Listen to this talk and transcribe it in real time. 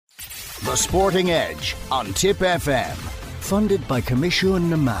The Sporting Edge on Tipp FM. Funded by Commission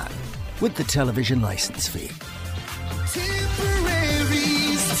Naman with the television licence fee.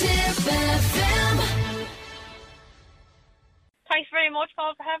 Tipperary's Tipp FM. Thanks very much,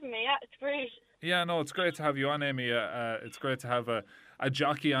 Paul, for having me. Yeah, it's great. Yeah, no, it's great to have you on, Amy. It's great to have a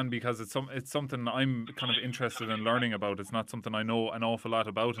jockey on because it's something I'm kind of interested in learning about. It's not something I know an awful lot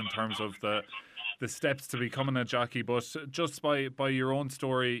about in terms of the steps to becoming a jockey. But just by your own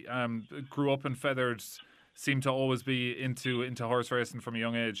story, grew up in Fethard, seemed to always be into horse racing from a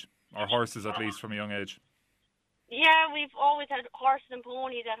young age, or horses at least from a young age. Yeah, we've always had horses and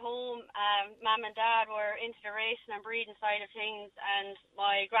ponies at home. Mum and Dad were into the racing and breeding side of things, and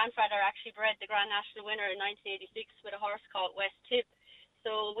my grandfather actually bred the Grand National winner in 1986 with a horse called West Tipp.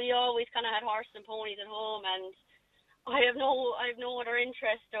 So we always kind of had horses and ponies at home, and I have no other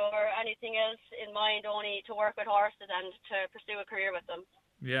interest or anything else in mind, only to work with horses and to pursue a career with them.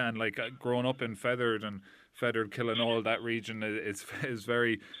 Yeah, and like growing up in Fethard and Fethard, Killinall, that region is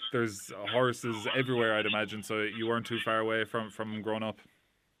very, there's horses everywhere, I'd imagine, so you weren't too far away from growing up.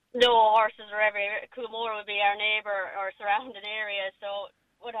 No, horses are everywhere. Coolmore would be our neighbour or surrounding area, so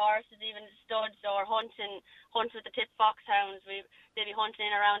with horses, even studs or hunt with the Tipp foxhounds, they'd be hunting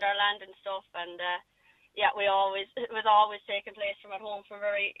in around our land and stuff, and it was always taking place from at home from a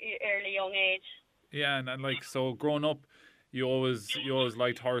very early young age. Yeah, and like, so growing up, you always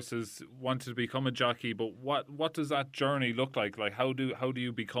liked horses, wanted to become a jockey, but what does that journey look like? Like, how do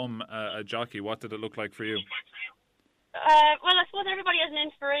you become a jockey? What did it look like for you? Well, I suppose everybody has an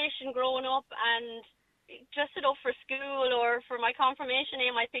inspiration growing up, and just up for school or for my confirmation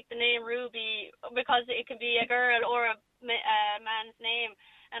name, I picked the name Ruby because it can be a girl or a man's name,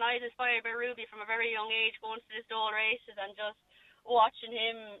 and I was inspired by Ruby from a very young age, going to the Dole races and just watching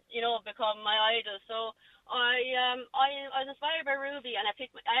him, become my idol. So I was inspired by Ruby, and I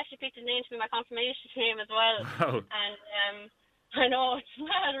actually picked his name to be my confirmation name as well. Wow. And I know it's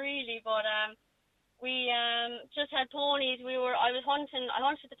mad, really, but we just had ponies. I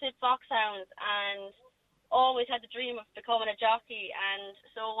hunted the Tipp foxhounds, and always had the dream of becoming a jockey. And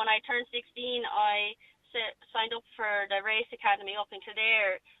so when I turned 16, I signed up for the race academy up in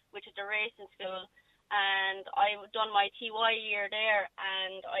Kildare, which is the racing school. And I done my TY year there,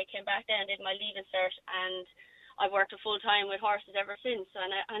 and I came back then and did my leaving cert, and I've worked full time with horses ever since,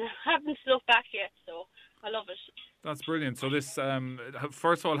 and I haven't looked back yet, so I love it. That's brilliant. So this,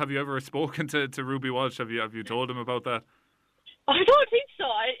 first of all, have you ever spoken to Ruby Walsh? Have you told him about that? I don't think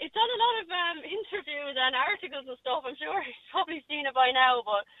so. It's done a lot of interviews and articles and stuff. I'm sure he's probably seen it by now,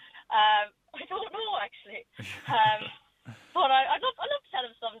 but I don't know actually. But I'd love to tell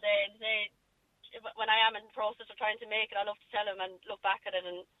him someday and say, when I am in the process of trying to make it, I love to tell him and look back at it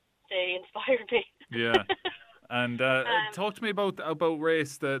and say he inspired me. Yeah. And talk to me about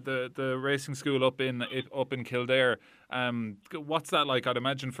race, the racing school up in Kildare. What's that like? I'd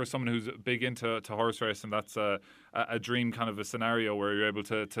imagine for someone who's big into horse racing, that's a dream kind of a scenario where you're able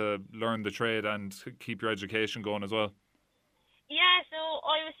to learn the trade and keep your education going as well. Yeah, so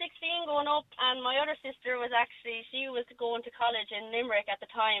I was 16 going up, and my other sister she was going to college in Limerick at the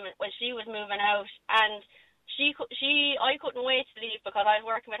time when she was moving out, and I couldn't wait to leave because I was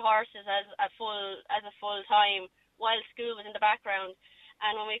working with horses as a full time while school was in the background.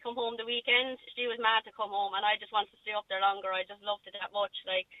 And when we come home the weekend, she was mad to come home, and I just wanted to stay up there longer. I just loved it that much.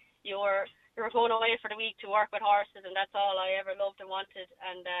 Like, you were going away for the week to work with horses, and that's all I ever loved and wanted.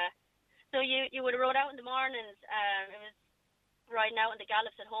 And so you would have rode out in the mornings. It was riding out in the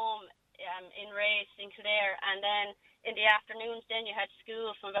gallops at home in race in Kildare, and then in the afternoons then you had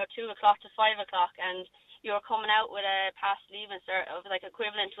school from about 2 o'clock to 5 o'clock, and you were coming out with a past leaving cert of like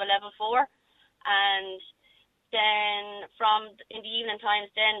equivalent to a level 4, and then in the evening times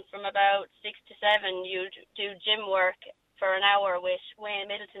then from about 6 to 7 you'd do gym work for an hour with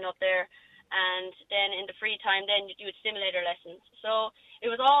Wayne Middleton up there, and then in the free time then you do simulator lessons. So it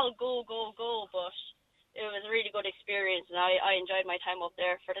was all go, but it was a really good experience, and I enjoyed my time up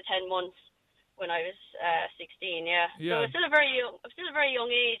there for the 10 months when I was 16. Yeah. So it's still a very young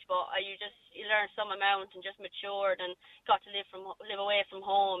age, but you learned some amount and just matured and got to live away from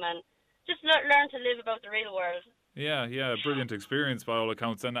home and just learn to live about the real world. Yeah, brilliant experience by all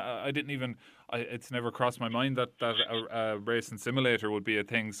accounts, and it's never crossed my mind that a racing simulator would be a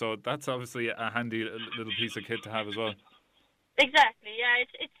thing. So that's obviously a handy little piece of kit to have as well. Exactly, yeah.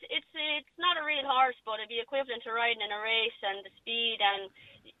 It's not a real horse, but it'd be equivalent to riding in a race, and the speed and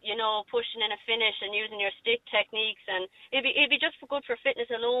pushing in a finish and using your stick techniques, and it'd be just good for fitness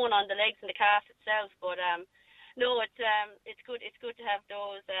alone on the legs and the calf itself. But no, it's good to have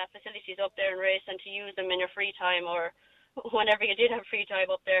those facilities up there in race and to use them in your free time or whenever you did have free time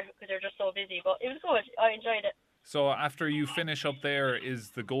up there because they're just so busy. But it was good. I enjoyed it. So after you finish up there,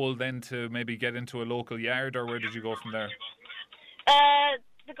 is the goal then to maybe get into a local yard, or where did you go from there?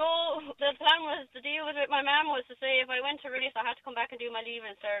 The plan was, the deal with my mum was to say if I went to release, I had to come back and do my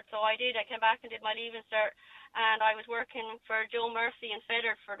leaving cert. So I did. I came back and did my leaving cert, and I was working for Joe Murphy in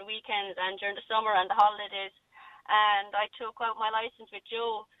Fethard for the weekends and during the summer and the holidays. And I took out my license with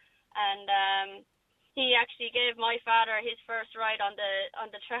Joe, and he actually gave my father his first ride on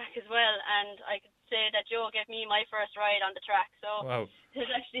the track as well. And I could say that Joe gave me my first ride on the track. So wow.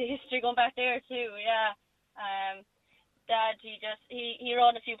 There's actually history going back there too. Yeah. Dad, he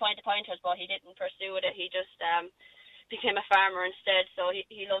rode a few pointers, but he didn't pursue it. He just became a farmer instead. So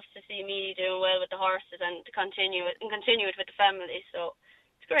he loves to see me doing well with the horses and to continue it with the family. So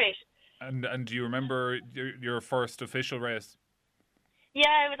it's great. And do you remember your first official race?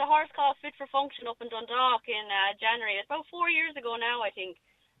 Yeah, it was a horse called Fit for Function up in Dundalk in January. It's about 4 years ago now, I think.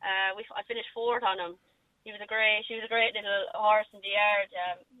 I finished fourth on him. She was a great little horse in the yard.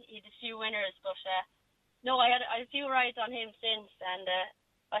 He had a few winners, but no, I had a few rides on him since, and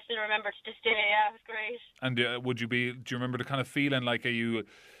I still remember to this day. Yeah, it was great. And do you remember the kind of feeling? Like, are you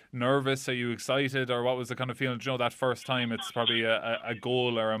nervous? Are you excited? Or what was the kind of feeling? You know, that first time, it's probably a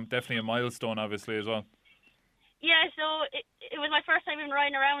goal or definitely a milestone, obviously, as well. Yeah, so it was my first time even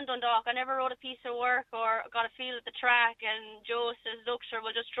riding around Dundalk. I never rode a piece of work or got a feel at the track, and Joe says, look, sure,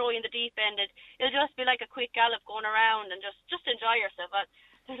 we'll just throw you in the deep end. It'll just be like a quick gallop going around and just enjoy yourself.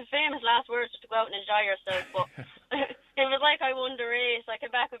 There's a famous last words, just to go out and enjoy yourself, but it was like I won the race. I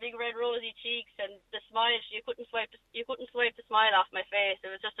came back with big red rosy cheeks and the smile. You couldn't swipe the smile off my face. It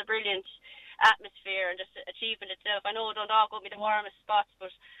was just a brilliant atmosphere and just achievement itself. I know Dundalk won't be the warmest spots, but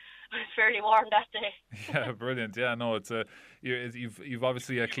it was fairly warm that day. Yeah, brilliant. Yeah, no, it's you've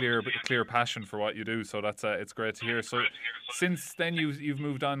obviously a clear passion for what you do, so that's it's great to hear. So since then you've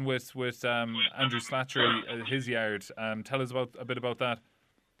moved on with Andrew Slattery, his yard. Tell us a bit about that.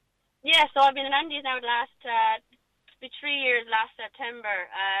 Yeah, so I've been in Andy's now the last 3 years. Last September,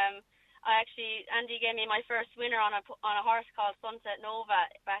 Andy gave me my first winner on a horse called Sunset Nova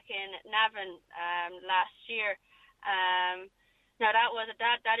back in Navan last year. Now that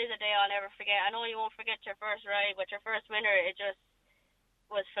is a day I'll never forget. I know you won't forget your first ride, but your first winner, it just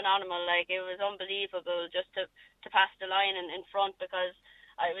was phenomenal. Like, it was unbelievable just to pass the line in front, because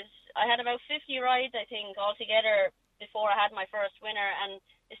I had about 50 rides, I think, altogether before I had my first winner, and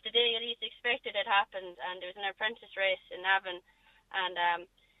it's the day you least expected it happened. And it was an apprentice race in Navan, and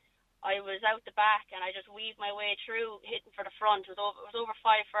I was out the back and I just weaved my way through, hitting for the front. It was over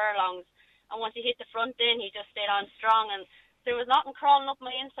 5 furlongs, and once he hit the front, then he just stayed on strong, and there was nothing crawling up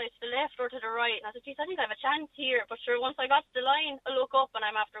my inside to the left or to the right. And I said, geez, I think I have a chance here. But sure, once I got to the line, I look up and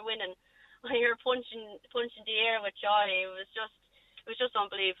I'm after winning. I hear punching the air with joy. It was just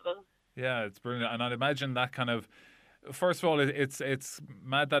unbelievable. Yeah, it's brilliant. And I'd imagine that kind of, first of all, it's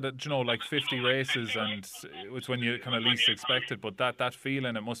mad that like 50 races, and it's when you kind of least expect it. But that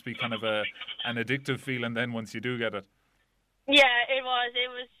feeling, it must be kind of an addictive feeling then once you do get it. Yeah, it was. It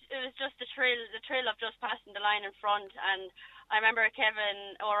was just the thrill of just passing the line in front. And I remember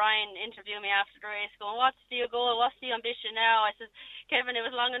Kevin O'Ryan interviewing me after the race, going, "What's the goal? What's the ambition now?" I said, "Kevin, it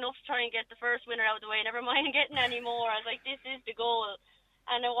was long enough to try and get the first winner out of the way. Never mind getting any more." I was like, "This is the goal."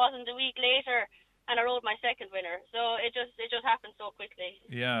 And it wasn't a week later, and I rode my second winner. So it just happened so quickly.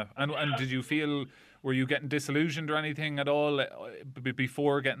 Yeah, and did you feel, were you getting disillusioned or anything at all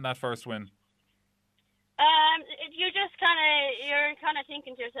before getting that first win? You're kind of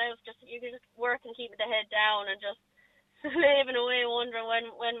thinking to yourself, you can just work and keep the head down and just slaving away, wondering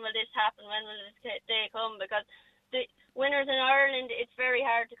when will this happen, when will this day come, because the winners in Ireland, it's very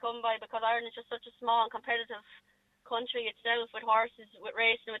hard to come by, because Ireland is just such a small and competitive country itself, with horses, with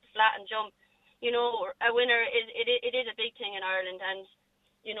racing, with the flat and jump. You know, a winner it is a big thing in Ireland, and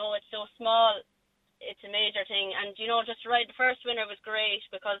you know, it's so small. It's a major thing, and you know, just to ride the first winner was great,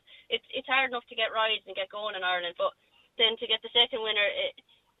 because it's hard enough to get rides and get going in Ireland, but then to get the second winner,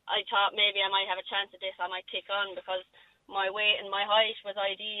 I thought maybe I might have a chance at this. I might kick on, because my weight and my height was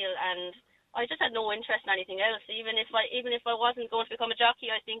ideal, and I just had no interest in anything else. Even if I wasn't going to become a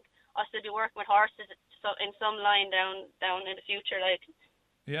jockey, I think I'll still be working with horses in some line down in the future, like.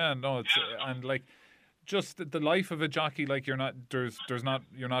 Yeah, no, it's and like, just the life of a jockey, like, you're not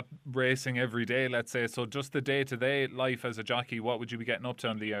racing every day, let's say. So just the day-to-day life as a jockey, what would you be getting up to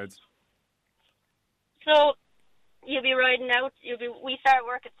on the yards? So you'll be riding out. We start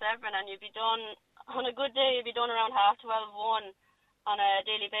work at 7, and you'll be done on a good day. You'll be done around 12:30, 1 on a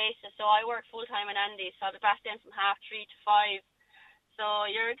daily basis. So I work full time in Andy, so I'll be back then from 3:30 to 5. So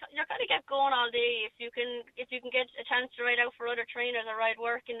you're kind of kept going all day. If you can get a chance to ride out for other trainers or ride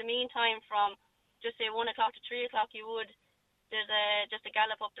work in the meantime from just say 1 o'clock to 3 o'clock, you would. There's just a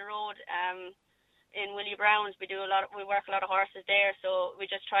gallop up the road. In Willie Brown's, we work a lot of horses there, so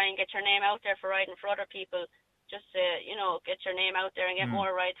we just try and get your name out there for riding for other people. Just to, get your name out there and get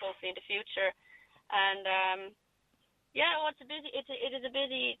more rides hopefully in the future. And it is a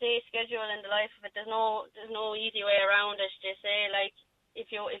busy day schedule in the life of it. There's no easy way around it. They say like if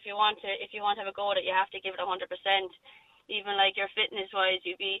you want to have a go at it, you have to give it 100%. Even like your fitness wise,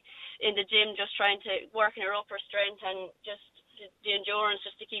 you'd be in the gym just trying to work in your upper strength and just the endurance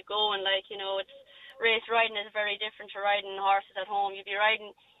just to keep going. It's race riding is very different to riding horses at home. You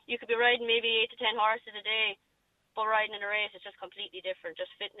could be riding maybe 8 to 10 horses a day, but riding in a race is just completely different,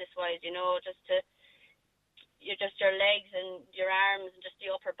 just fitness wise, just your legs and your arms and just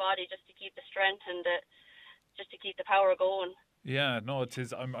the upper body, just to keep the strength and just to keep the power going. Yeah, no, it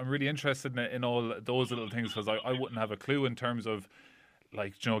is. I'm really interested in all those little things, because I wouldn't have a clue in terms of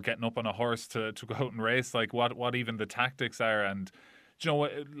getting up on a horse to go out and race, like what even the tactics are, and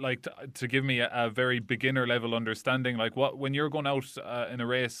to give me a very beginner level understanding, like when you're going out in a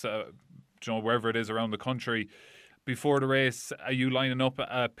race, wherever it is around the country, before the race, are you lining up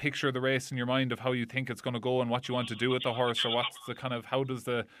a picture of the race in your mind of how you think it's going to go and what you want to do with the horse, or what's the kind of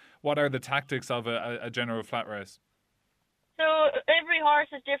what are the tactics of a general flat race? So every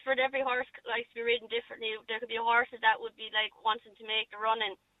horse is different. Every horse likes to be ridden differently. There could be horses that would be like wanting to make the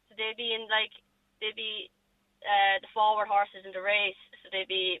running, so they'd be the forward horses in the race, so they'd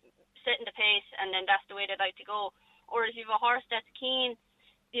be setting the pace, and then that's the way they'd like to go. Or if you have a horse that's keen,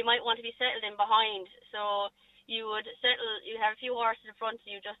 you might want to be settled in behind. So you have a few horses in front of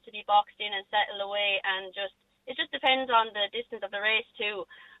you just to be boxed in and settle away, and it just depends on the distance of the race too.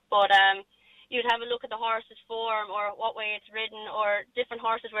 But you'd have a look at the horse's form or what way it's ridden, or different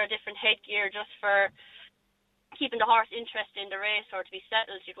horses wear different headgear just for keeping the horse interested in the race or to be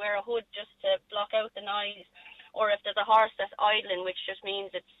settled. You'd wear a hood just to block out the noise. Or if there's a horse that's idling, which just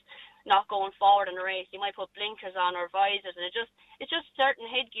means it's not going forward in the race, you might put blinkers on or visors, and it's just certain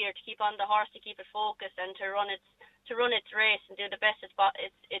headgear to keep on the horse to keep it focused and to run its race and do the best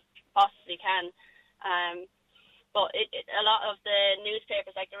it possibly can. But a lot of the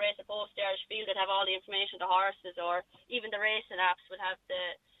newspapers, like the Race of Post, the Irish Field, would have all the information on the horses, or even the racing apps would have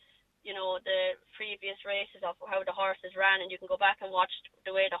the previous races of how the horses ran, and you can go back and watch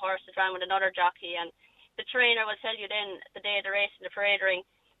the way the horses ran with another jockey, and the trainer will tell you then the day of the race in the parade ring,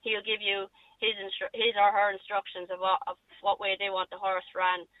 he'll give you his or her instructions of what way they want the horse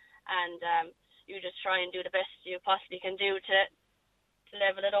ran, and you just try and do the best you possibly can do to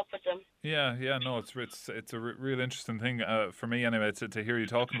level it up with them. Yeah, no, it's a real interesting thing for me anyway to hear you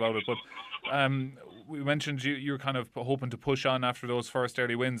talking about it. But we mentioned you're kind of hoping to push on after those first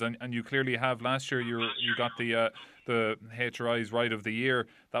early wins, and you clearly have. Last year you got the HRI's Ride of the Year.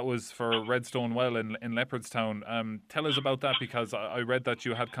 That was for Redstone Well in Leopardstown. Tell us about that, because I read that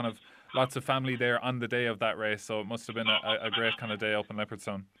you had kind of lots of family there on the day of that race, so it must have been a great kind of day up in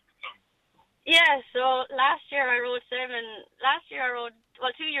Leopardstown. Yeah, so last year I rode 7.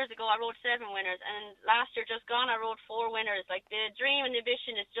 2 years ago I rode 7 winners, and last year just gone I rode 4 winners. Like, the dream and the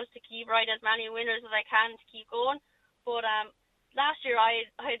ambition is just to keep riding as many winners as I can to keep going. But last year I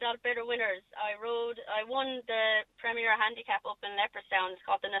had better winners. I won the Premier Handicap up in Leopardstown. It's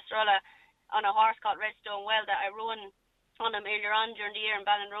called the Nasrallah, on a horse called Redstone Well that I rode on him earlier on during the year in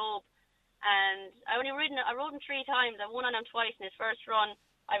Ballinrobe. And I rode him 3 times. I won on him twice in his first run.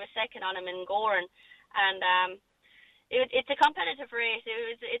 I was second on him in Goran, and it's a competitive race.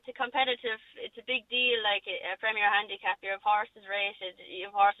 It's a big deal, like a Premier Handicap. You have horses rated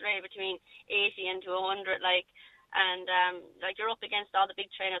between 80 and to 100, and you're up against all the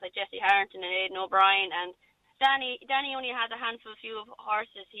big trainers like Jesse Harrington and Aidan O'Brien, and Danny only has a handful of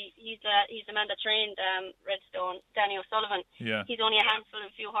horses. He's the man that trained Redstone, Danny O'Sullivan. Yeah. He's only a handful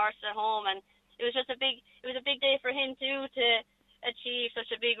of few horses at home, and it was a big day for him too to achieve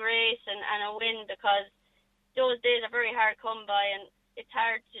such a big race and a win, because those days are very hard to come by, and it's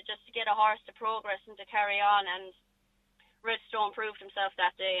hard to just get a horse to progress and to carry on. And Redstone proved himself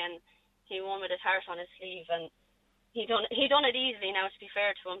that day, and he won with his heart on his sleeve, and he done it easily now, to be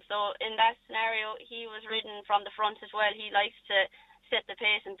fair to him. So in that scenario, he was ridden from the front as well. He likes to set the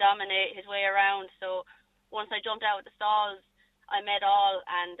pace and dominate his way around. So once I jumped out of the stalls, I met all,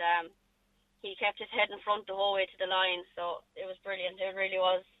 and he kept his head in front the whole way to the line. So it was brilliant. It really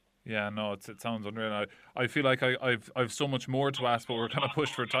was. Yeah, no, it sounds unreal. I feel like I've so much more to ask, but we're kind of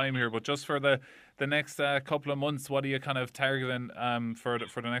pushed for time here. But just for the next couple of months, what are you kind of targeting for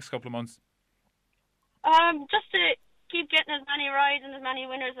the next couple of months? Just to keep getting as many rides and as many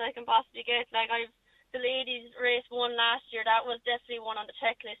winners as I can possibly get. Like the ladies race won last year. That was definitely one on the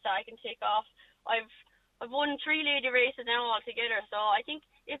checklist that I can tick off. I've won 3 lady races now altogether. So I think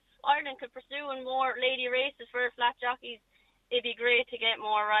if Ireland could pursue more lady races for flat jockeys, it'd be great to get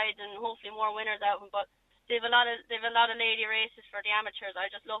more rides and hopefully more winners out of them. But they've a lot of lady races for the amateurs.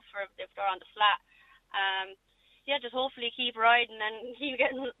 I just love for if they're on the flat. Just hopefully keep riding and keep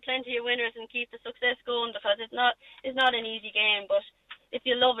getting plenty of winners and keep the success going, because it's not an easy game. But if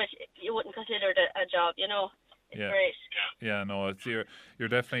you love it, you wouldn't consider it a job. It's great. Yeah, no, it's you're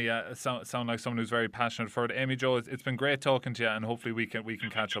definitely sound like someone who's very passionate for it. Amy Jo, it's been great talking to you, and hopefully we can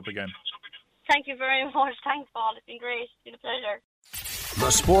catch up again. Thank you very much. Thanks, Paul. It's been great. It's been a pleasure.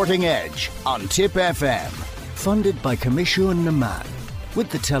 The Sporting Edge on Tipp FM. Funded by Commission Naman with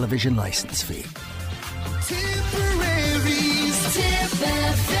the television licence fee.